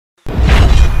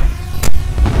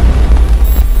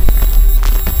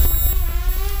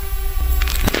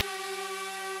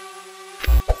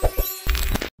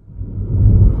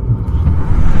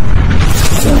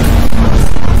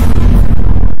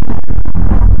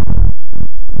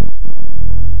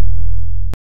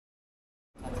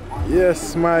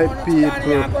Yes, my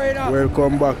people,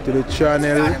 welcome back to the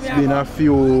channel. It's been a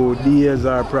few days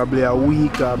or probably a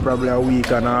week and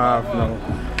a half now.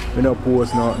 We don't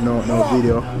post no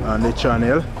video on the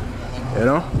channel, you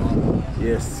know.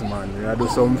 Yes man, we do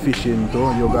some fishing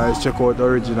too. You guys check out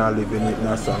Original Living with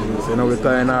Nassau. You know, we're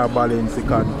trying to balance the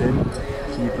content.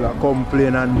 People are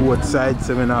complaining on both sides,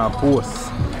 so we not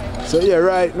post. So yeah,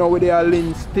 right now we're at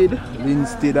Linstead.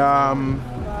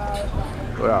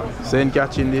 Yeah, send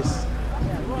catching this.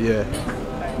 Yeah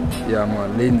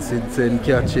man, Linstead send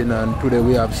catching, and today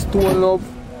we have Stone Love,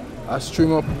 a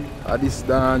string up at this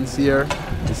dance here.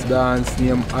 This dance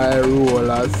named Eye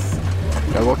Rollers.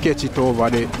 I go catch it over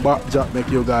the backdrop, make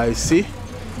you guys see.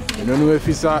 I don't know if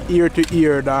it's a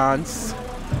ear-to-ear dance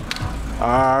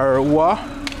or what,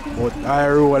 but eye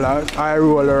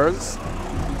rollers.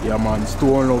 Yeah man,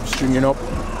 Stone Love stringing up.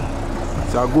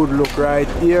 It's a good look right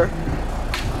here.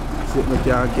 See if I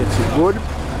can catch it good.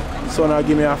 So now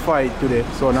give me a fight today.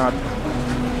 So not,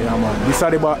 yeah man, this is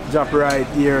the backdrop right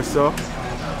here. So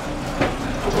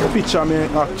the picture me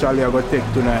actually I go take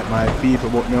tonight, my people,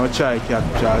 but me will try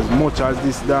capture as much as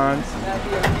this dance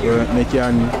where I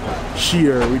can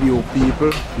share with you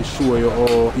people to show you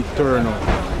how it turn out.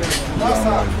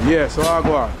 Yeah, so I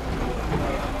go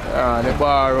on. The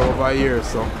bar over here,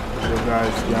 so you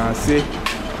guys can see.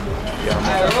 Yeah,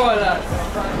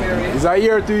 man. It's a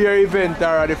year-to-year event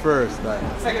or the first time?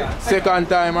 Second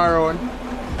time around.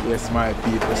 Yes, my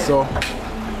people. So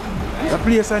the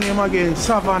place name again,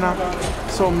 Savannah.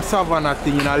 Some Savannah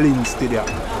thing in a Linstead.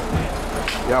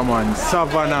 Yeah man,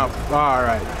 Savannah,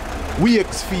 alright.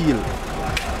 Wakefield.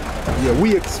 Yeah,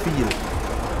 Wakefield.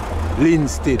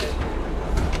 Linstead.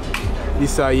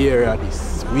 This is a area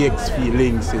this. Wakefield,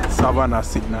 Linstead, Savannah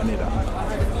sitting on it.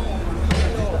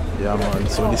 Yeah man,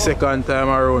 so the second time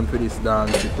around for this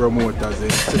dance, the promoters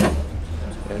say,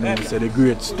 and then we say the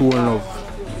great Stone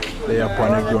Love lay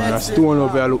upon the ground. The Stone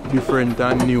Love will look different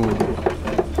and new.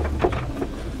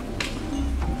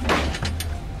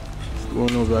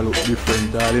 Stone Love will look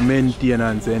different, the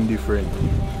maintenance and different.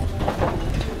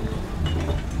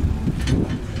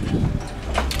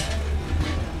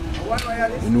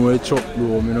 You know a chop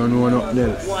though, I don't know nothing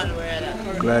else.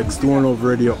 Like Stone Love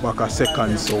ready up back a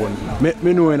second sound. Let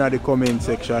me know in the comment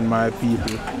section, my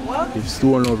people, if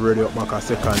Stone Love ready up back a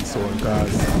second sound,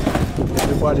 because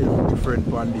everybody look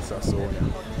different on this sound.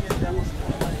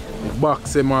 The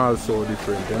backs them also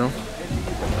different, you know.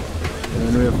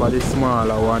 You know if for the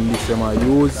smaller one this them I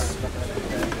use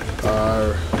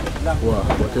or what,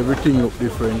 but everything look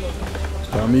different.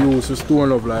 I'm used to Stone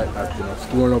Love like that, you know.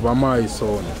 Stone Love are my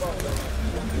sound.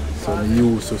 So I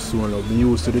used to Stone Love. I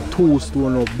used to the two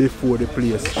Stone Love before the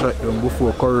place shut down,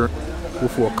 before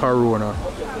Corona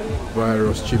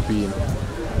virus chip in.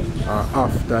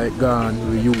 After it gone,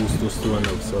 we used to Stone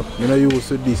Love. So I'm not used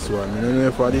to this one. I don't know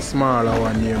if for the smaller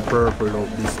one named Purple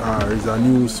Love, this R is a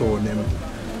new sound named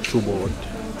Trubot.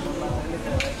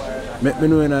 Let me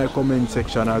know in the comment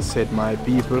section, as said, my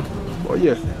people. But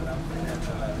yeah.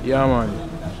 Yeah man.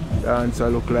 The answer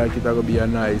look like it's gonna be a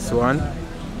nice one.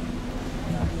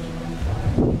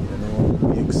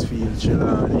 Wakefield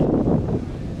Chilani.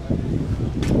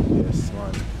 Yes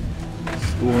man.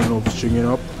 Stone Love stringing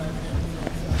up.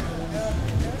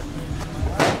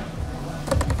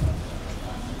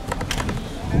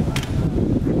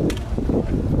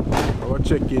 I will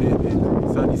check it in.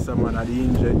 It's this man at the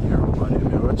engineer over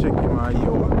there. I will check him out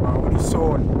here with the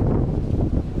sound.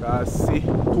 Because see,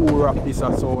 two rock this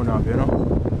a sound of, you know.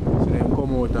 So then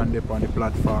come out and dip on the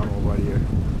platform over here.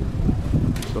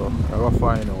 So I will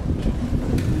find out.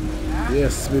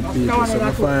 Yes, with people, so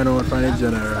I find out from the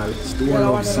general. Stone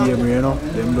Love same, you know.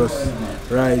 Them just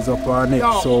rise up on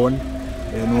next sound.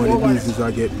 You know the business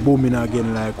I get booming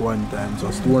again like one time. So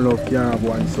Stone Love can't have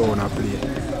one sound I play.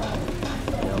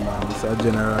 Yeah man, this is a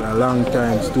general. A long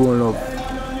time Stone Love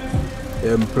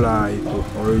employ to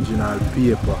original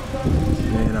paper.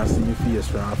 You know, see your face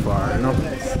from afar, you know.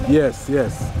 Yes. Yeah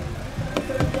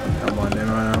man, them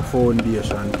on a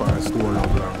foundation for Stone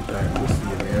Love long time to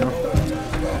see me, you know.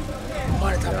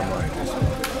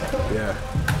 Yeah,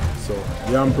 so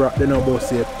the Ambra they no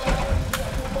bus yet,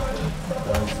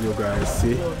 as you guys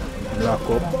see, lock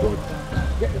up, but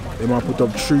they might put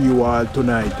up 3 wall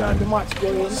tonight and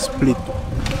split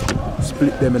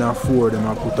them in a 4. They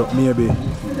might put up maybe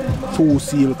 2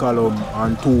 seal column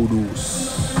and 2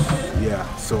 doors. Yeah,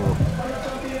 so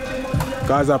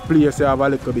because a place they have a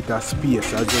little bit of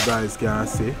space, as you guys can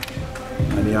see.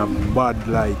 And you have bad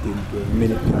lighting to a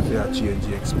minute after change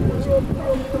the exposure.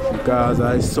 Because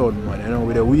I sun man, you know,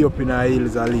 with the way up in the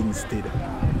hills of Linstead.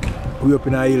 Way up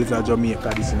in the hills of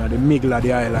Jamaica, this, you know, the middle of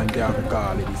the island they have to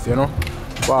call it this, you know.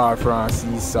 far from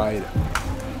seaside.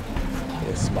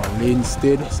 Yes man,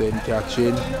 Linstead, St.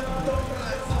 Catherine.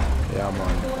 Yeah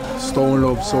man, Stone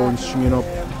Love sound stringing up.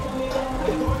 It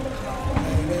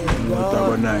will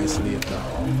go nice later.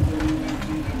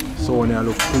 Sound here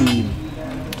look clean.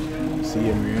 See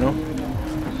him, you know.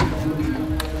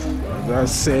 As I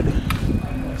said,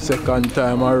 second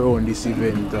time around this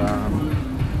event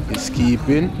is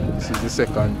keeping. This is the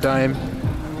second time.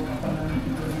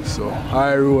 So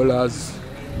high rollers,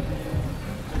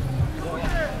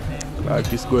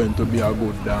 like it's going to be a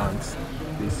good dance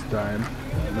this time.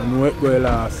 I don't know it going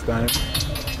last time.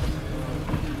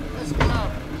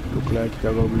 Look like it's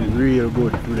going to be real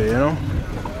good today, you know.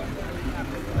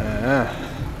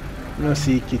 You don't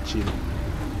see kitchen.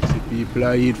 See people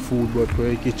are eat food but for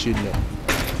a kitchen there.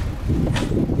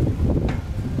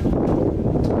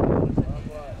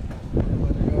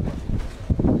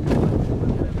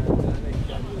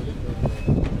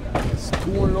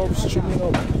 Stone Love stringing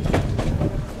up.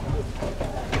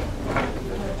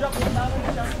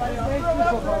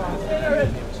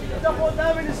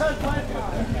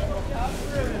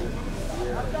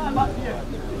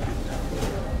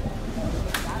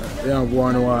 They have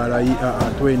one while I eat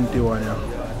at 21 yeah.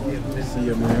 See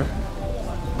him here.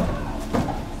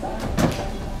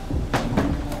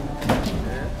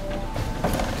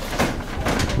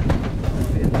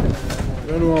 I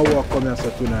don't know what come here so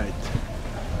tonight.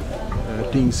 I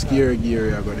think scare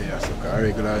gear I go there so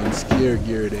regular in scare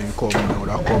gear then come now.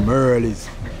 That come early.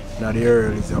 Not the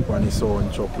earlies upon the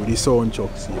sound truck. With the sound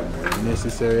truck see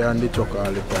necessary and the truck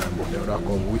all the time, but they would have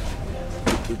come with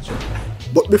the truck.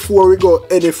 But before we go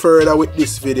any further with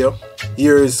this video,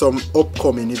 here is some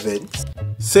upcoming events.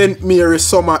 St. Mary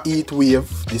Summer Heat Wave,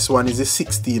 this one is the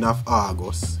 16th of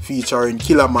August, featuring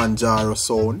Kilimanjaro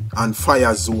Sound and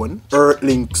Fire Zone,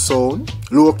 Earthlink Sound,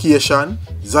 location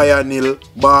Zion Hill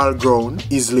Ball Ground,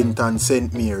 Islington,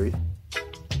 St. Mary.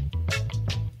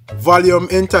 Volume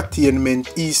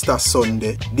Entertainment Easter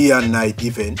Sunday day and night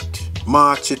event,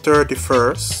 March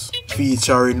 31st,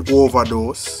 featuring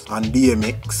Overdose and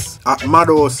DMX at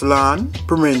Meadows Land,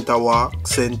 Pimenta Walk,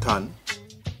 St. Ann.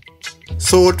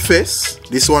 Southfest,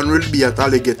 this one will be at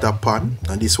Alligator Pond,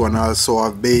 and this one also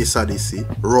have Bass Odyssey,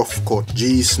 Rough Cut,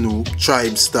 G Snoop,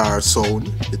 Tribe Star Sound,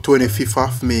 the 25th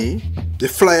of May. The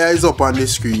flyer is up on the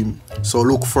screen, so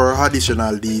look for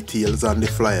additional details on the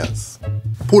flyers.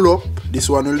 Pull Up, this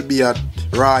one will be at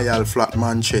Royal Flat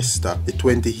Manchester, the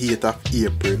 28th of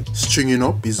April. Stringing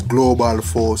Up is Global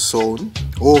Force Sound.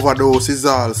 Overdose is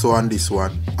also on this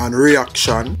one. And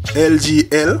Reaction,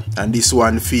 LGL, and this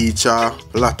one feature a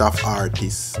lot of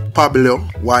artists. Pablo,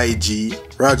 YG,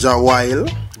 Raja Weil.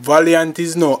 Valiant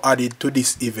is now added to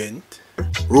this event.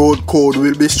 Road Code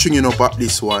will be stringing up at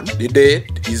this one. The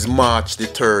date is March the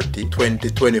 30,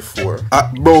 2024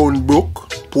 at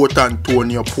Brownbrook, Port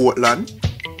Antonio, Portland.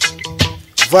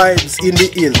 Vibes in the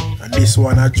Hill, and this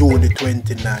one at June the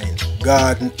 29th.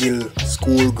 Garden Hill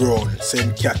School Ground,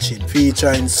 St. Catherine,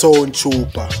 featuring Sound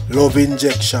Trooper, Love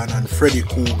Injection and Freddy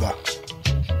Cougar.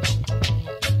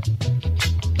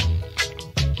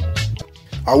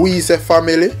 A We Say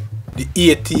Family, the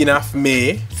 18th of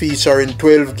May, featuring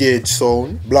 12 Gauge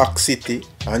Sound, Black City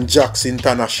and Jax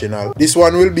International. This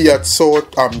one will be at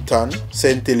Southampton,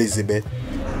 St. Elizabeth.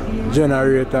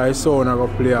 Generator is sound I go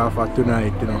play off for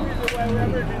tonight, you know.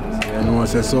 You know,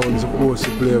 say sound supposed to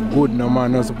play good, no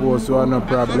man not supposed to have no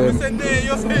problem. Sound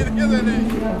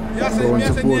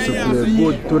supposed to play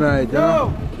good tonight, you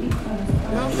know.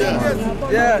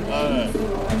 Yeah.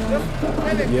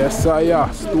 Yes sir,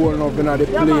 yeah. Stone Love in the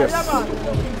place.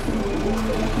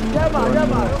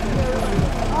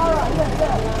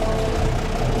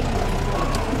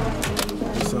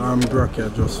 Some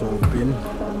bracket just open.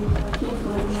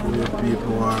 Show you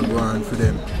people who are going for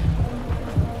them.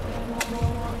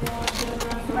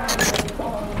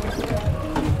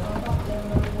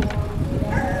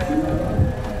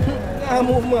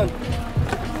 Movement.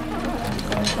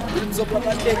 It's up like a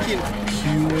taking.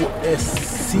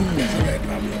 QSCs.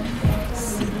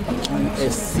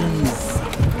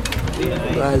 You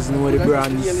guys know the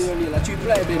brands. You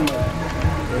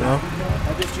know?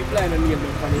 I just reply the name.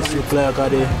 This look like a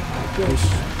fish.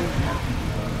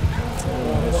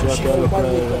 This look like a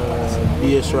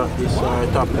base rock. This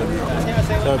top 10 rock. It's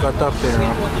like a top 10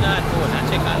 rock.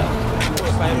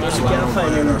 This one on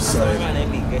the other side.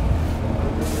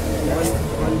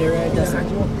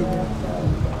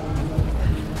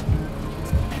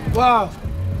 Wow.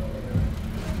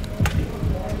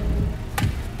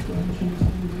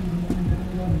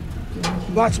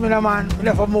 Watch me now, man. We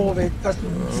never move it. Just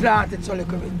slant it so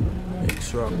little bit.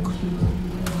 X rock.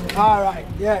 Alright,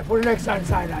 yeah, put the next hand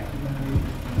side line.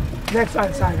 Next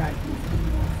hand side, right?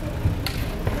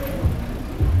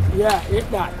 Yeah,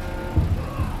 hit that.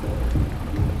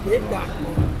 Hit that.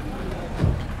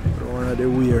 One of the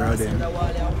weird of them.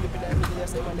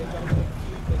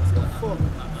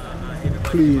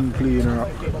 Clean rock.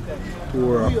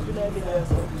 Poor rock.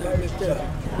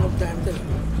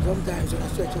 Sometimes when I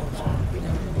stretch out.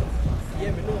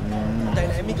 Yeah, we know.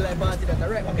 I make like party that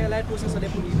right. Okay, like process so they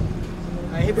put it.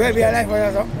 Where be alive for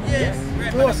yourself? Yes,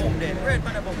 red man above there. Red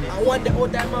man above there. I want the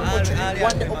old time man country.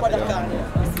 Want the upper the car.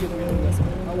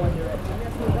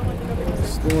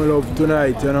 Stone Love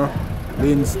tonight, you know.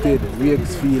 Linstead,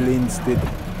 Wakefield Linstead.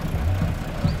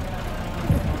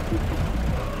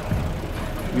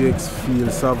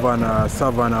 Wakefield,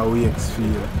 Savannah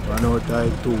Wakefield. I know what I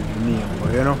told the name,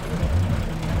 but you know.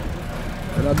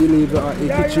 And I believe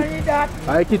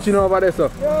I kitchen over there, sir.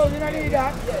 No, you don't need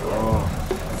that. Oh.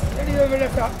 You need over there,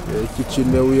 sir. The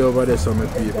kitchen the way over there, so my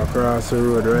people. Across the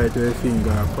road, right where your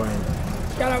finger point.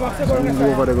 So we go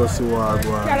over there go see what I go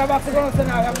on.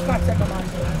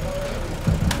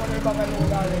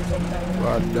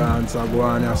 What dance I go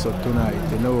on here so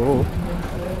tonight, you know.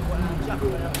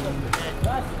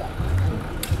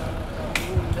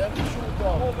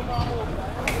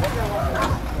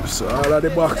 So all of the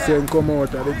boxing come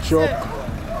out of the truck.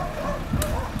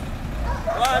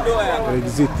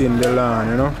 Exiting the land,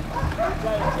 you know.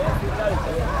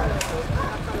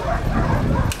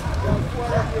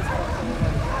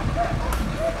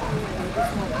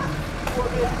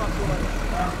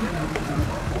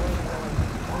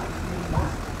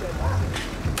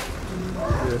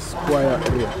 Yes, quiet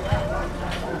here.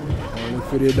 Only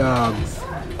for the dogs.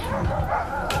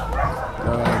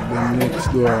 The next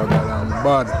door got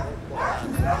bad.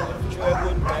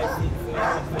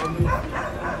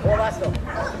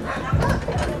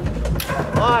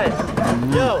 Alright,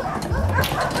 yo,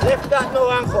 lift that no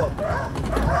anchor.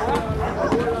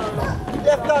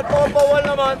 Lift that bumper one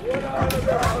no man.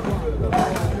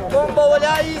 Bumper one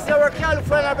are easy or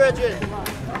California brethren.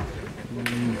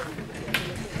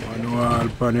 I know all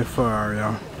pan the far,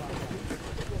 yeah.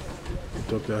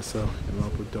 Put up here, so you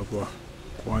want put up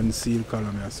one seal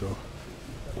column here, so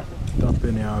top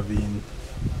in here having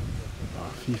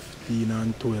 15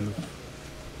 and 12.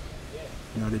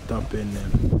 Now the top end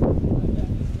them.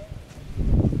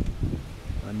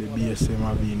 And the BSM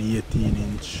having 18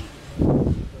 inch.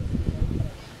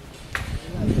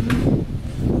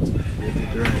 Get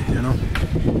it right, you know.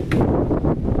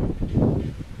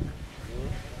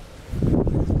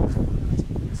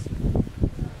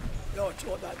 Yo,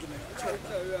 throw that, give me. Throw that.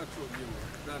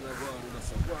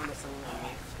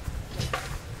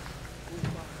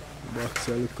 Box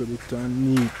a little bit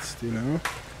neat still, you know.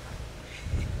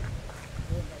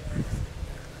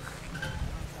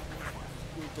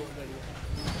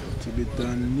 It's a bit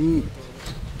neat.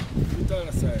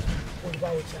 That side.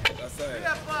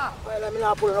 Well, I'm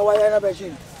not putting no wire in the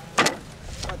machine.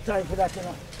 Not time for that, you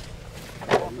know.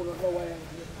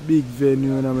 Big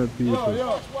venue, you know, my people.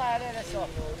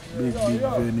 Big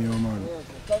venue, man.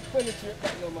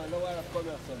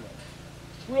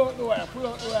 Pull out the wire, pull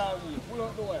out the wire, pull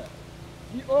out the wire.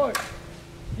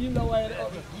 Give the wire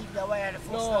up. Give the wire the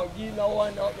first. No, give the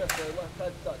one up there, sir.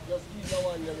 Just give the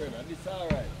one there, man. This is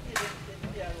alright.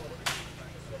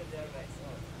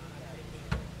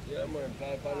 Yeah, man.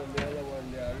 Pipe on the other one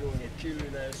there alone.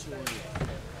 Killing and showing.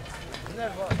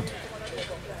 Never.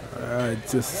 Alright,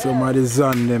 just some of the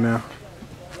sand them here.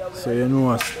 So you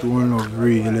know a Stone Love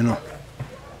real, you know.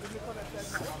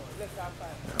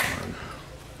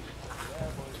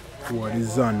 What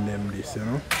is on them this, you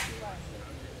know?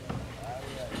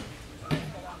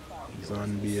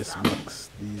 Zan base box.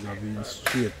 These have been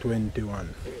straight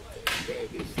 21.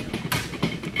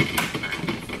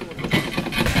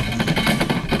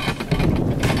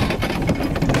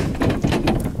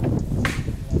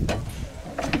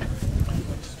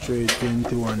 Straight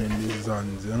 21 in these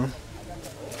Zans, you know?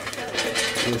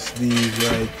 Just these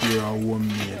right here are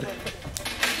homemade.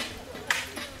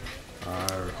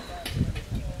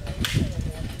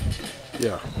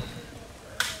 Yeah.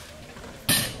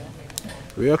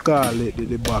 We call it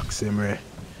the box him, right?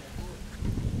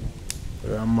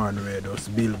 We're a man where does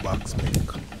build box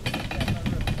make.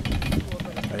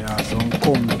 I have some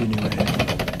company where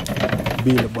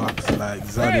build box like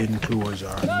Zad enclosure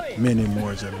and many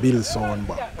more build sound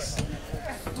box.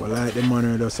 But like the man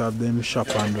where does have them shop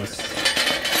and just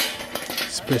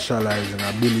specialize in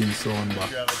a building sound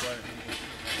box.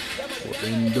 But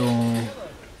then don't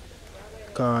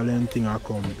call anything a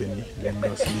company, them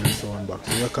just build sound box.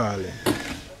 So you call it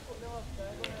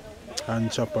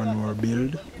hand chop and more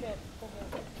build.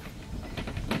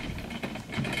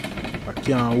 I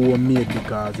can't homemade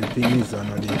because the thing is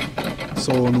the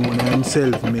sound owner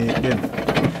himself make them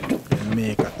and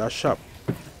make at a shop.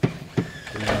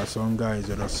 There are some guys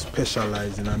that are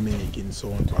specialized in making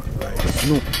sound box like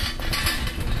Snook.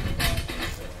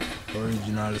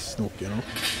 Original Snook, you know.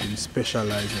 He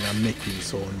specializes in making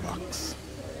sound box.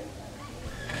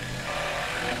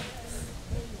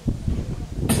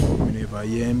 Whenever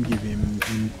you hear him give him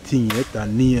thing yet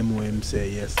and name where him say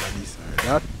yes or this or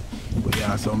that. But there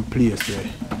are some places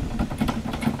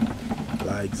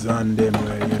like Zandem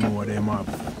where you know them have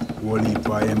whole heap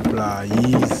of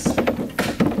employees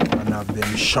and have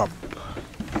them shop.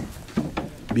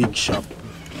 Big shop.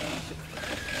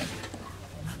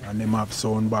 And them have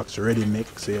sound box ready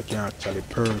make so you can actually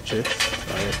purchase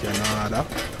or you can order.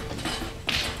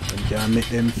 You can make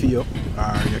them for you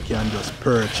or you can just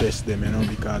purchase them, you know,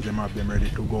 because them have them ready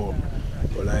to go.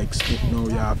 But like Snook now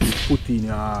you have to put in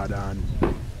your order and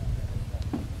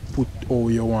put how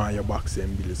you want your box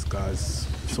and bills, because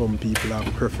some people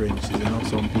have preferences, you know.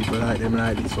 Some people like them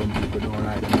like this, some people don't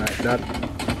like them like that.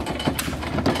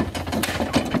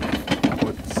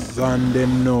 But Zan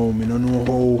them now, I don't know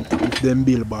how if them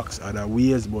build box other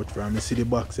ways, but from the city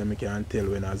box I can tell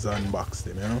when a Zan box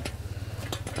them, you know.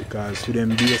 Because for them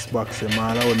base box them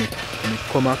all when I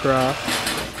come across,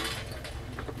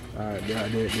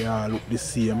 they all look the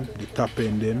same, the top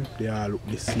end them, they all look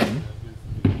the same.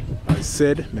 As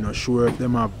said, I'm not sure if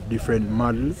them have different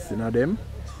models in them,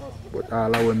 but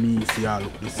all of me see all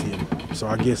look the same. So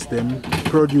I guess them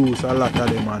produce a lot of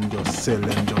them and just sell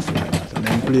them just like that. And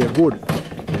then play good,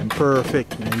 them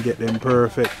perfect, and then get them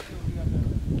perfect.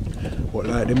 But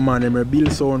like the man them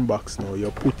build sound box now, you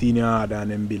put in your order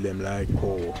and then build them like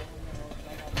how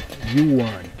you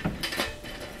want.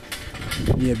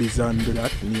 Maybe Zan do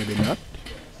that, maybe not.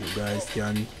 You guys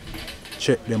can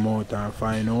check them out and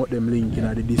find out. Them link in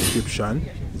the description.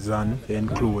 Zan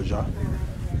enclosure.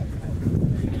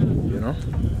 You know?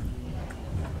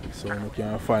 So you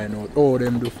can find out how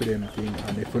them do for them thing.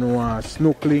 And if you don't want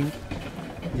Snook link,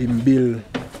 him build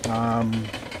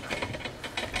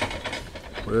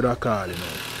what do they call it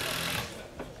now?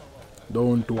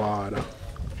 Down to order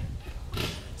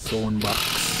sound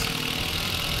box.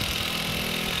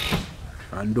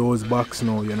 And those box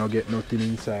now, you don't get nothing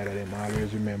inside of them.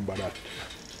 Always remember that.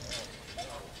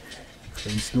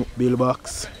 When Snook build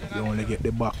box, you only get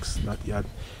the box, not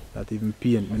even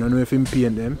paint. I don't know if he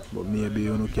paint them, but maybe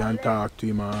you can talk to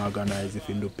him and organize if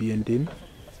he do painting.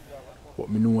 But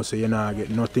I know so you not get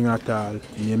nothing at all.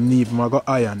 You need him go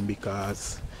iron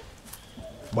because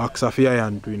box of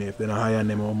iron to him if they don't iron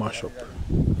them or mash up.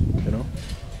 You know?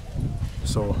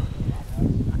 So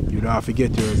you don't have to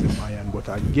get yours in iron, but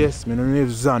I guess I don't know if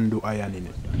Zan do iron in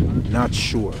it. Not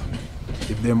sure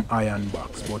if them iron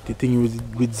box, but the thing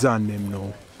with Zan them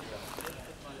now,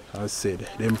 as I said,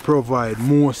 them provide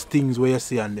most things where you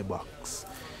see on the box.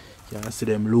 You can see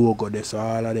them logo there, so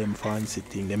all of them fancy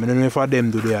things. I don't know if for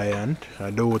them do the iron. I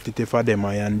doubt it if for them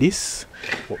iron this,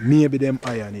 but maybe them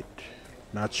iron it.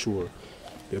 Not sure.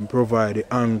 Them provide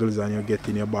the angles and you get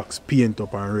in your box paint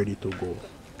up and ready to go.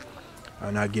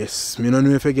 And I guess, I don't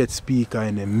know if you get speaker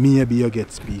in them, maybe you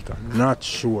get speaker. Not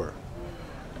sure.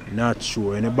 Not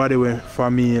sure. Anybody with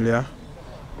familiar,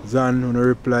 Zan will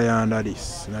reply under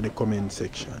this in the comment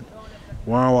section.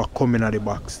 One come in the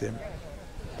box them.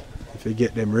 If you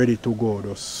get them ready to go,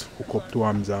 just hook up to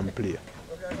arms and play.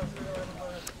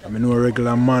 I mean, no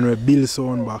regular man with build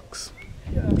sound box,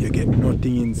 you get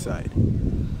nothing inside.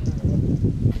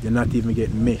 You not even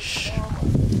get mesh.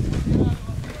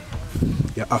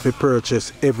 You have to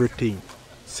purchase everything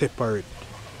separate.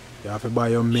 You have to buy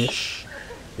your mesh,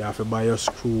 you have to buy your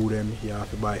screw them, you have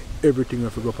to buy everything you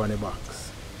have to go up on the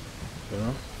box. You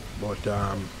know? But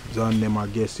Zan them I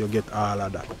guess you get all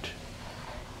of that.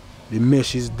 The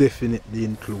mesh is definitely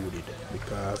included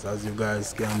because as you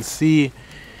guys can see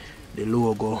the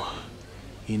logo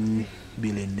in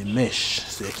building the mesh.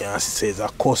 So you can see it's a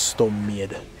custom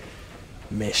made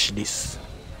mesh this.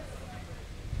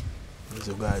 As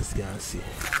you guys can see.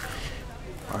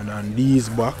 And on these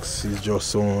boxes is just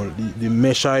so the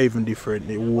mesh are even different.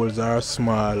 The holes are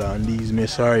smaller and these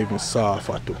mesh are even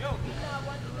softer too.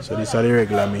 So these are the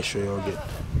regular mesh you get.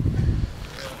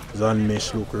 Zan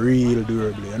mesh look real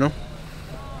durable, you know.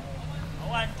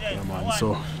 Yeah, man.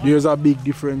 So there's a big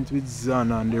difference with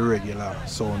Zan and the regular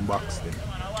sound box then.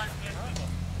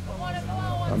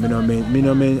 I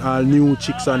mean all new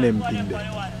chicks and them thing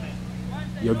there.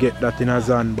 You get that in a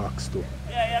Zan box too.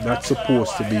 That's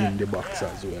supposed to be in the box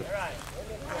as well.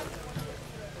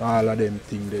 All of them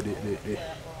things the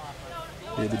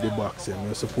box them.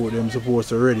 Them supposed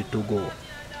to ready to go.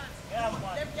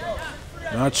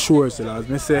 Not sure, so as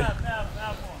me say,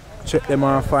 check them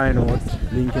and find out.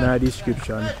 Link in the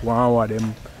description. One of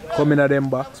them come in them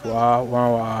box,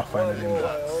 one find them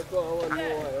box.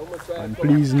 And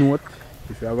please note,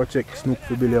 if you ever check Snook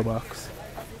for build your box,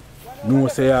 no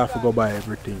say you have to go buy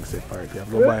everything separate. You have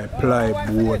to go buy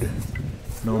plyboard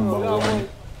 #1.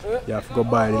 You have to go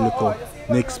buy the little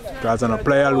next, because on a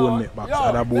ply alone make box,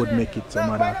 other board make it some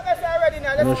other.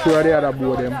 I'm not sure the other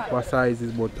board them what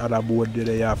sizes, but other board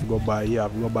there you have to go buy. You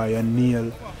have to go buy a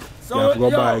nail. You have to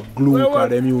go buy glue, because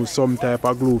them use some type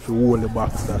of glue to hold the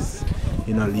box that's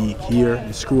in a leak. Here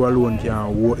the screw alone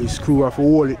can't hold, the screw have to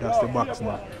hold it, that's the box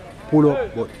now. Pull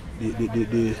up, but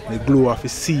the glue have to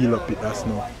seal up it, that's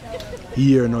no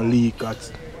here no leak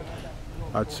at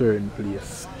certain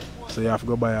place. So you have to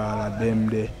go buy all of them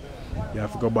there. You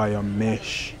have to go buy your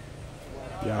mesh.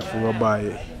 You have to go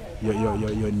buy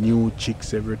your new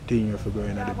chicks, everything you have to go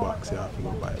in the box, you have to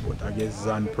go buy. But I guess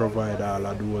Zan provide all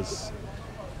of those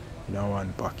in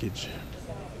one package.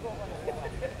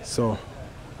 So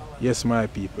yes my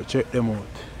people, check them out.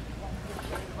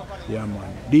 Yeah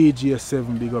man.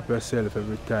 DJ7, big up yourself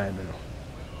every time, you know.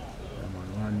 Yeah man,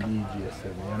 one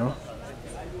DJ7, you know.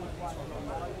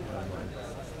 Yeah, man.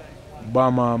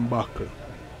 Bama and Buckle.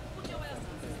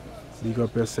 Big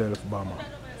up yourself, Bama.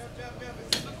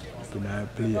 Up in our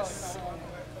place.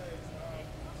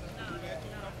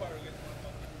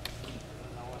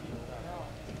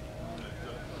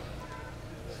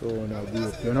 So now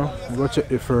go, you know, go check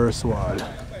the first wall.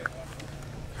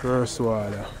 First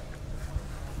wall.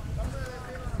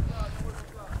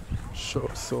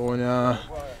 So now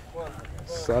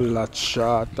salad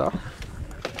starter.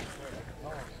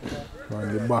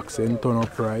 And the box end turn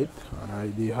up right. And I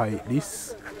did hide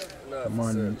this.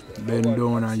 Man bend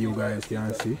down and you guys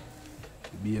can see.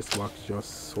 The base box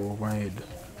just overhead.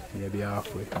 Maybe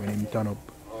halfway. When him turn up.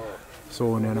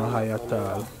 So now not high at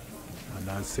all. And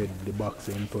I said the box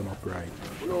end turn up right.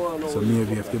 So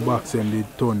maybe if the box end did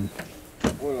turn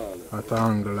at an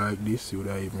angle like this, you would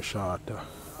have even shorter.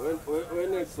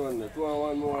 When next one?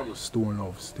 One more. Stone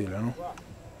Love still, you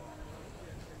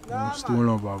know. Stone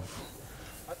Love have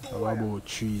about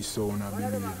 3 sound, I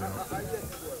believe, you know.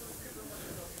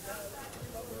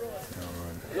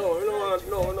 No.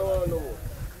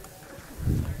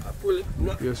 I pull it.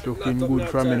 Just looking good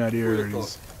from in the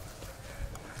earlies.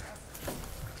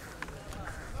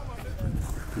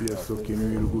 Just looking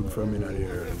real good from in the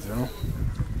earlies, you know.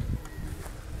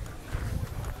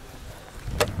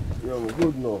 Yeah,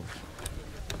 good now.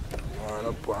 One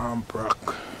up on prac.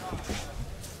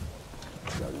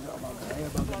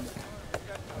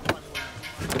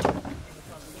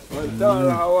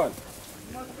 One.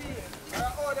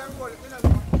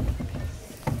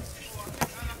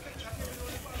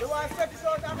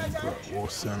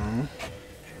 What's that?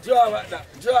 Draw at that.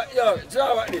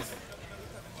 Draw at this.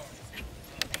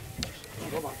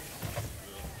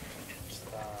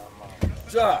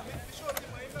 Draw.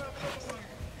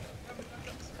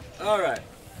 Alright.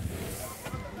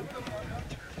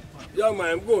 Young man,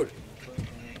 I'm good.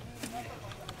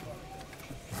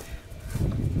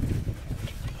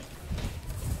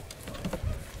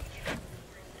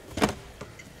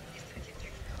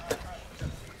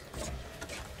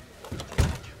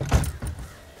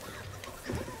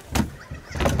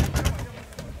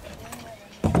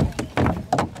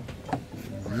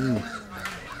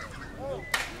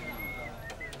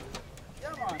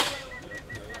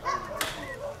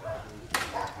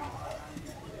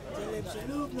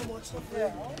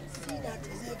 See that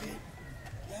is heavy.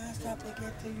 Can't stop to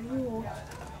get to you.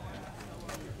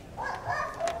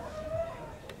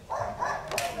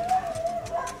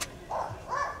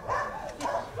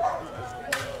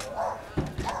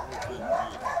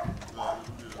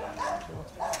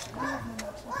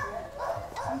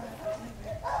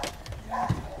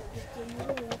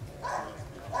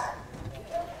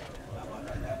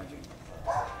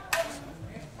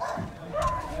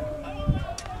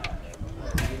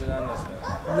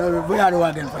 No, we are doing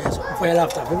again for your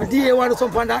laptop. Every day you want to do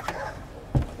something on that?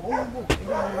 You have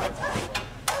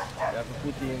to put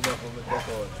it in there for me to take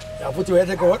out. You have to put your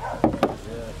take out?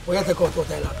 Yeah. We have to take out your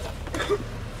laptop.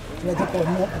 You have to take out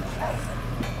more.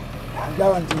 I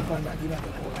guarantee you on that, you have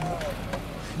to take out.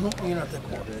 No, you have to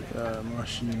take out.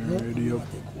 Machine ready up.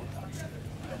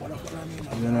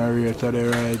 Generator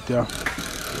there right there.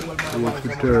 You have to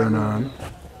turn on.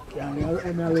 So I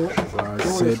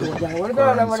said current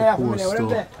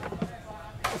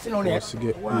supposed to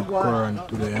get the current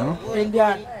today, huh?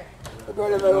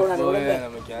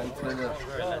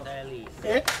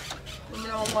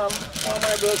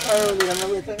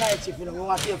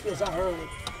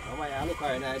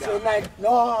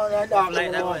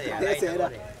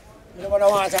 You don't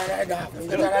want to turn the dark. You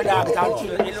turn the dark, it's all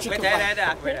chill. You look better than the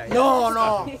dark, brother. No.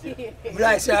 But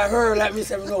I say I heard like me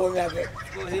say me know what I get.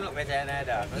 Because you look better than the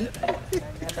dark.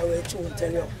 That's the way Tune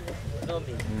tell you. No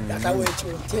me. That's the way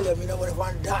Tune tell you. Me know what I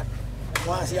want that.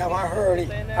 Once see I want heard it.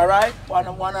 Alright? One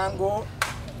and go.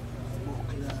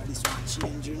 This one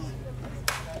changing.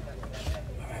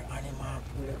 Alright, animal,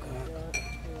 pull the car.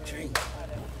 Drink.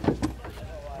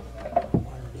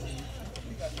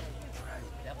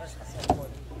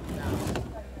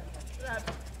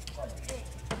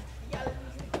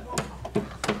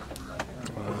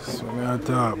 So I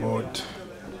talk about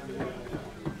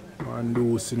one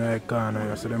dose in the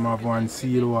corner, so them have one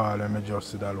seal wall and I just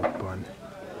see that look on.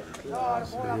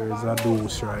 So here's a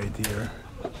dose right here.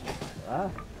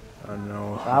 And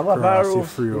now across the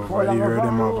free over here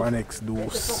them have a next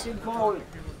dose.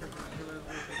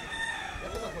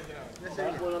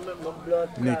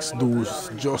 Next dose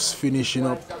just finishing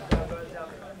up.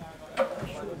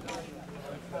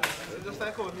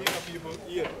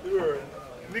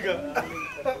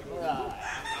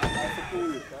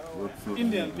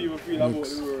 Indian people feel about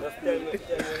the world.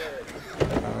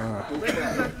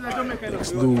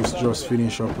 Next dose just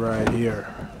finish up right here.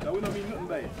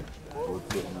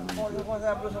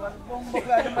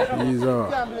 These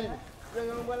are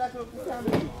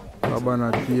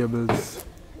cabana tables.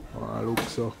 Look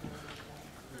so.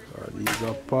 These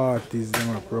are parties they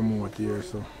want to promote here,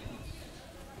 so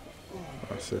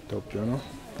I set up, you know.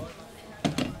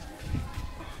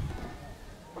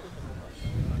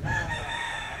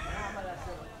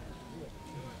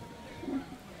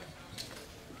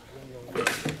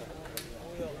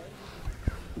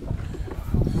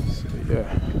 Yeah,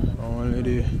 only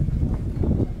the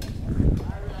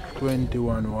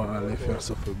 21 wall if you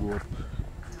have to go up.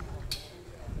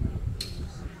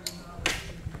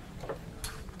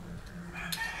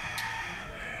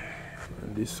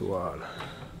 And this wall.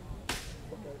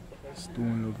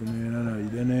 Stone love me,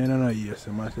 then I yes,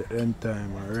 I must at end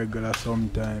time or regular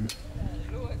sometime.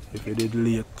 If you did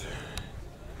late,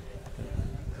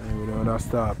 I would have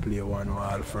start play one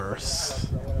wall first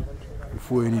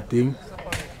before anything.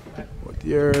 But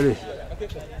early.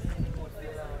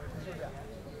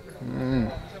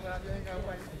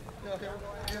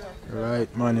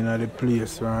 Right man in the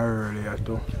place from earlier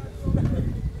too.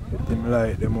 Let him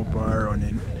light them up and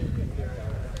running.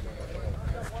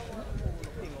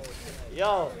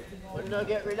 Yo, when you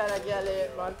get rid of that girl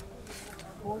yet, man?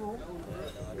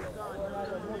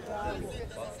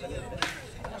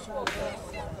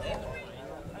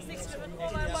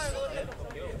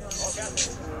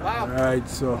 Alright,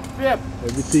 so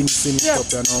everything's finished up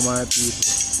here now, my people.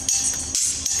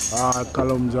 All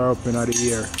columns are up in the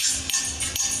air.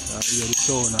 Now hear the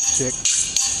sound, I check.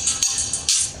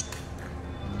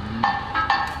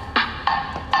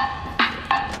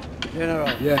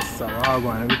 General. Yes, sir, all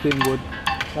going. Everything good?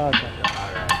 Okay.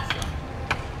 Alright, sir.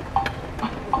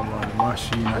 Come on, the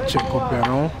machine, I check up here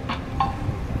now.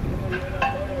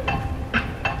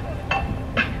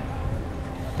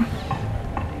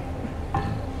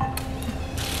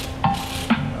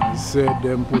 Said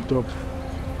them put up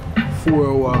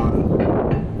 4 wall,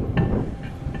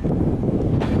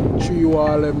 3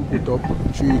 wall them put up,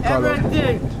 3 column,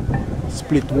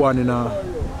 split one in a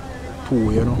 2,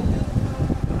 you know.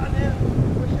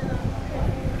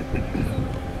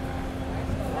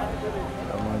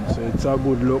 Yeah, man, so it's a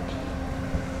good look.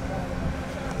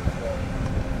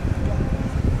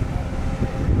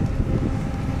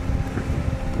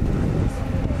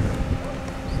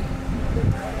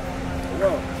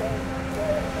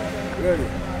 Ready?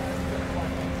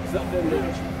 Stop them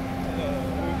there.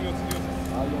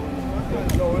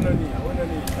 No, one on knee.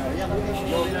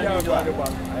 No, you can't go at the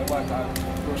back. I want to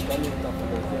push the load up.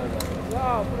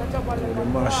 So the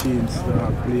machines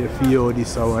play for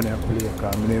this one I play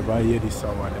because I never hear this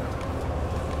one.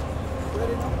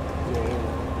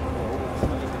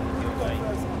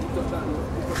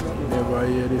 Never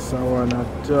hear this one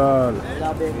at all.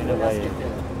 Never hear.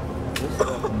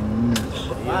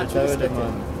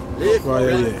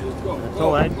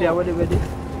 So I play with the Weddy.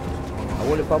 I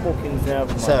want to pop bookings there.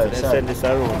 Sir, send this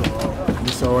around.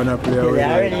 This one I play with.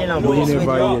 You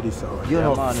never hear this one. You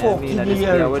know, fuck you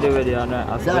play with the Weddy and I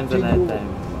spend the night time.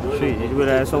 3, it will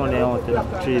have someone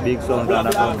out 3 big sounds on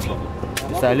the front.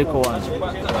 It's a little one. I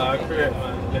put it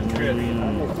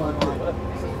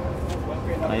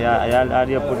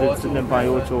in them on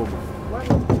YouTube.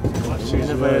 You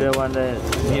never hear the one there.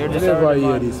 Never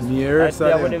hear this. Me hear this.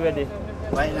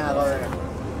 Right now,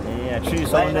 yeah, 3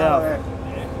 sound there.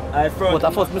 But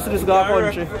I first see this guy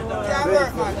country.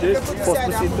 First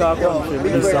see this guy country.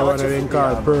 This is one of them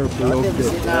called purple love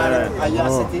there.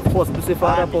 First see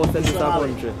father post in this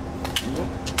country.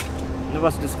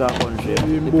 Never see this guy country.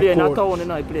 He play in a town, you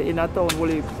know. He play in a town.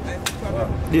 Only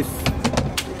this.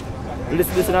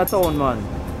 Listen this in a town, man.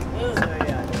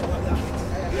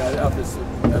 Yeah, the opposite.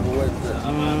 Every Wednesday.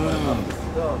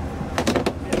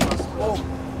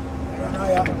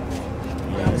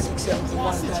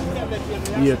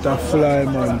 Yeah, to fly,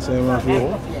 man. So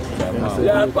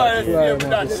I'm fly,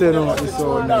 man. Say no, it's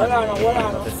all nice.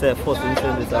 They say first in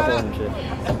this country.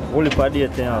 Only per day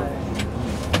they have.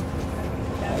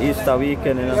 Easter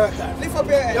weekend, you know.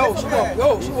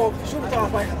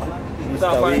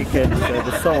 Easter weekend, so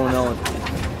the sound out.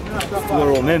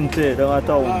 Store empty, down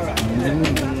town.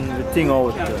 The thing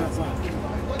out.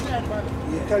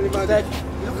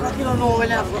 You don't know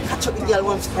when I catch up with the girl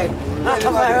one side.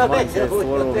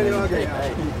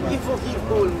 You fucking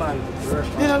cool, man.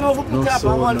 You don't know who put up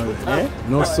and one put up.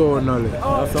 No sound, no.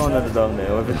 No sound of the down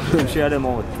there. We share them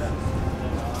out.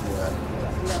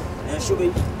 Should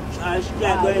be. I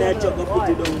can't go in and chuck up put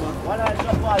it down, man.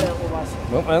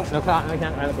 No, I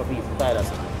can't go piece. Tired of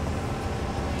it.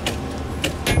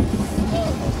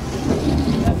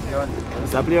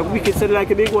 So play a wicked set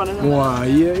like a big one, you know? Wow,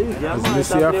 yeah. Yeah, man,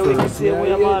 so play a wicked set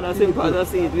where man, I simple as I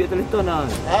see it, wait till it turn on.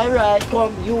 Alright,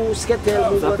 come, you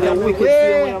skettle, move So out play a of the wicked set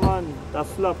way. where man, that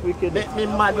slap wicked. Make me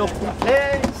mad up the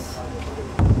place.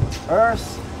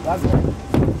 Earth, that's it.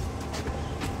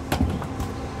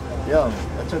 Yo,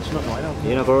 that's touch nothing, I know.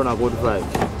 You know, go run a good vibe.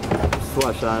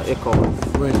 Swash and echo.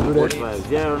 Wait, do Good that. vibes.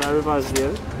 Yeah, run a reverse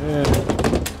there. Yeah.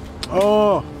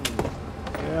 Oh.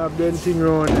 Yeah, I've done thing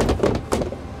round there.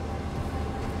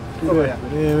 Yeah,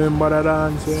 remember that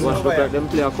dance? Yeah. Watch look like them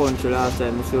play a country last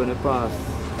time, I see when they pass.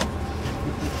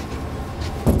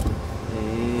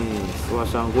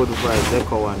 Swash and good vibes,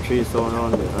 echo and 3 sound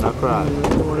on there, and a crowd.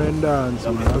 More than dance,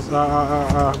 man. That's a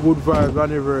good vibe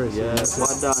anniversary. Yeah,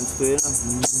 what dance to, you know?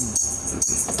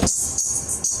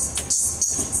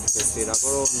 You see that go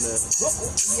around there.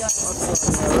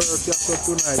 Work just up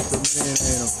tonight, so you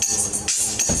know.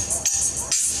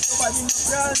 Nobody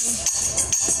knows.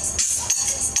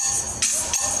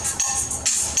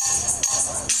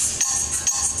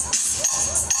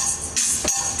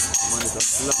 Man, it's a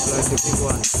slap like a big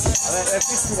one.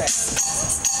 Fix it.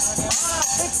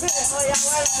 Fix it. Oh, yeah,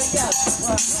 why is it yeah,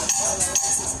 right.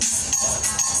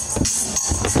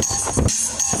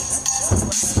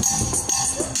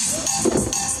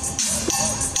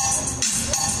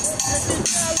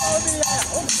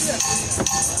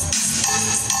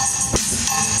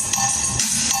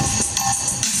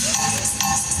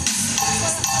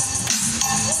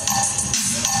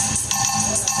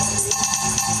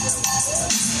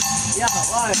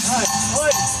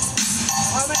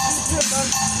 I'm at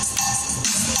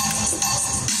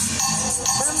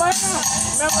the man.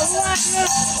 Remember what? Yeah.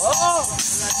 Oh,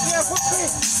 yeah,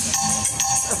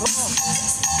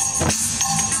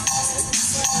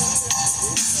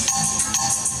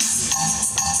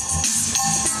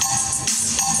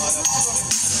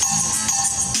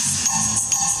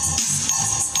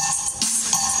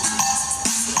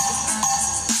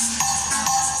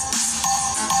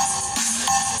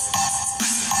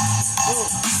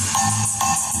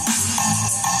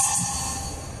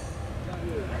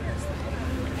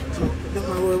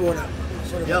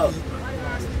 yo,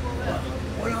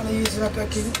 what are you using a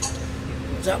king?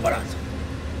 Zabarat.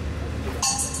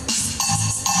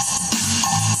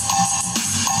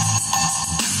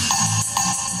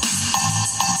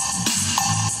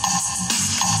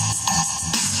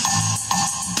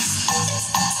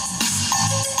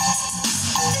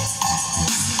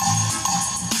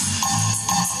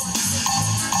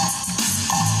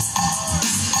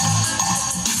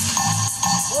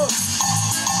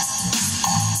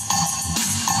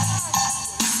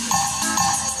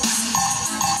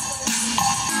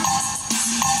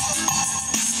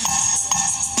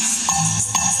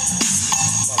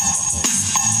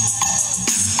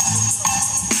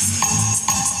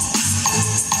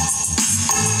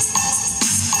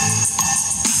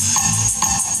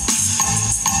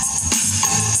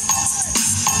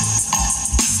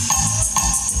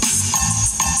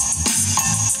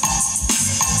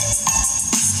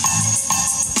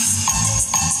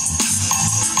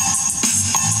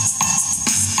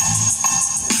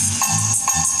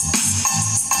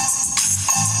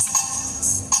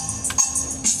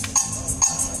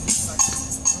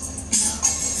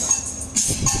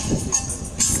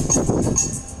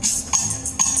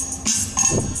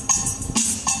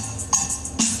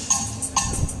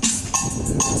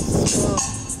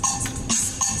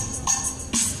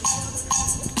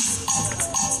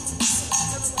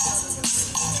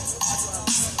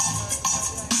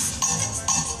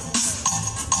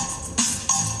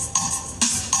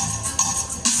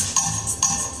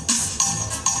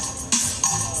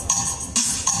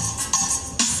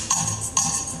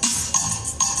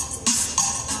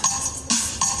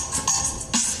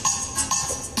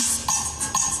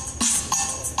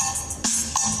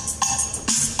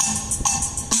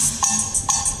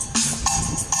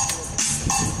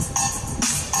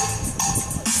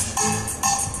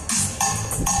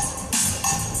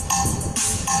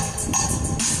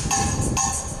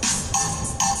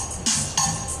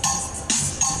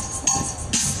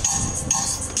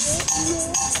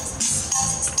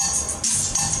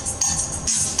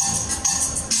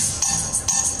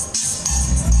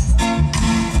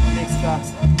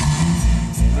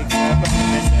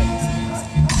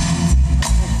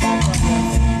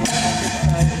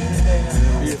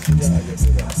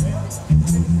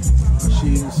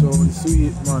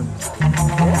 it, man.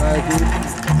 Like it.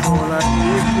 So like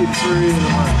wicked for real,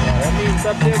 man. That means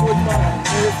that play good, man.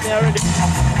 Listen already.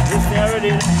 Listen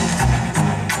already.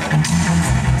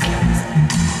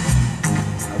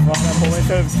 I'm gonna put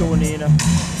myself Tony, you know.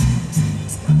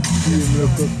 Film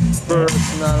look a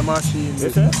personal machine.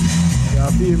 Yes, sir?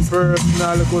 Yeah, film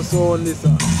personal look a sound this.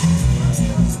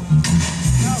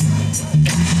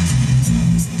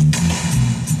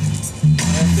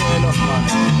 Enough, man.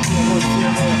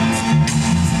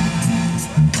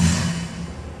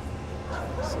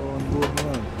 Sound good,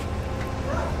 man.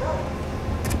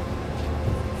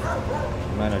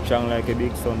 Man, I chang like a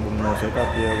big sun boom now, so I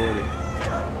can't play about it.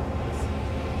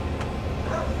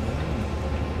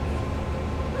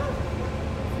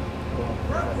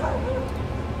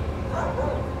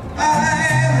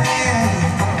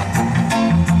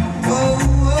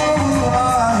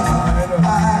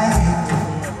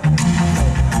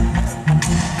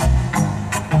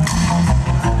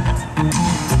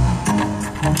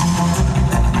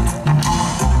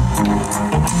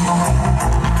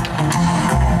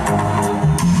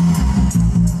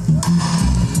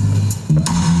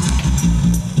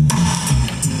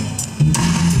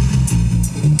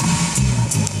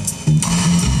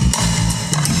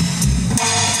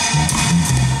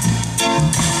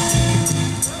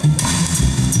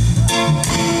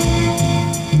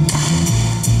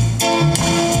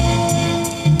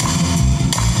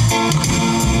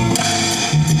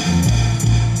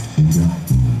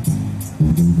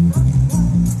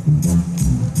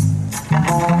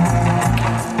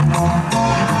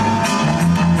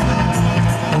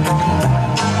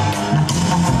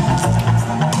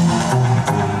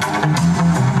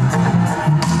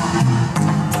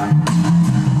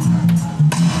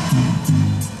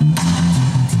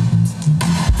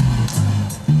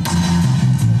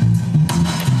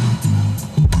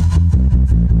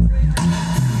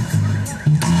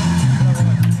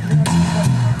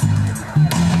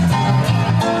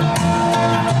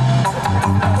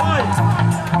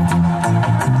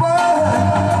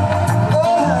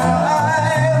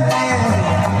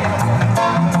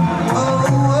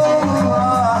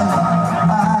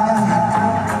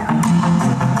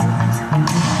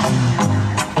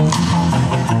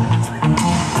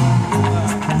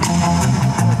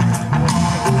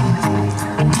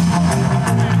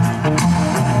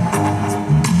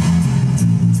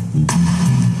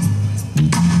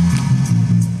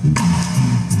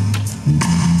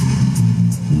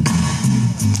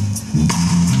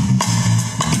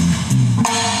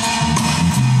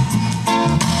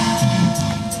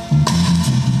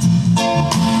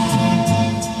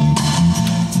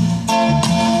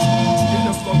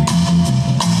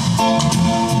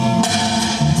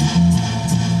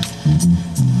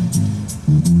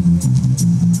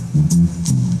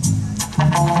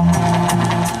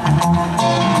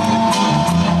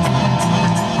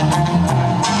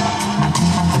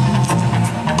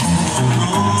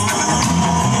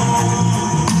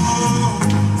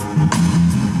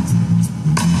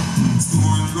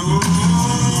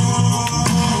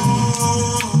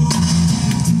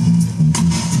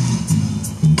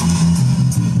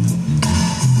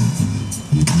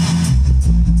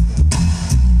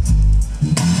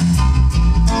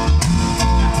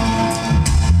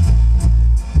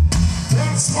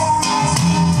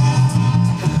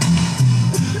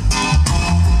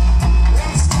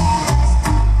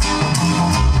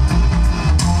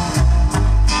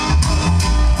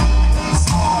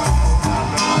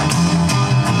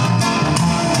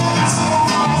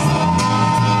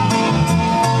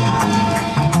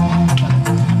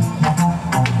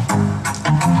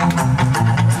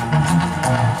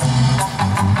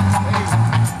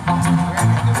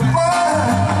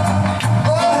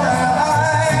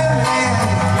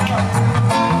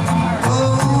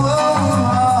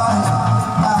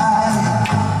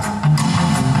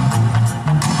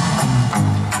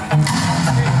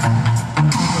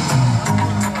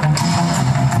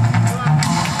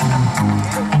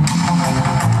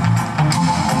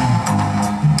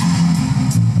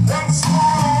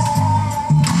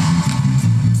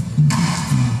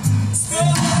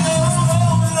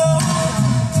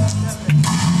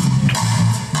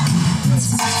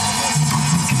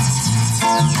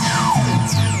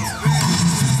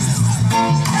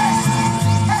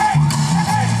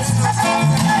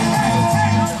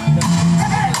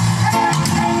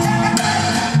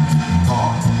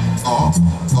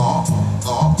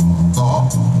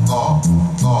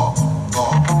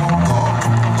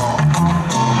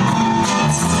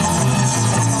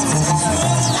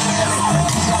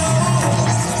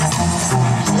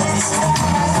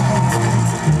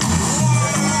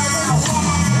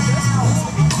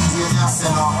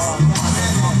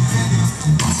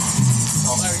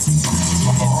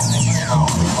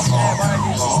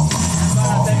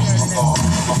 Ain't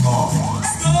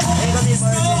gonna be for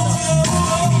it later.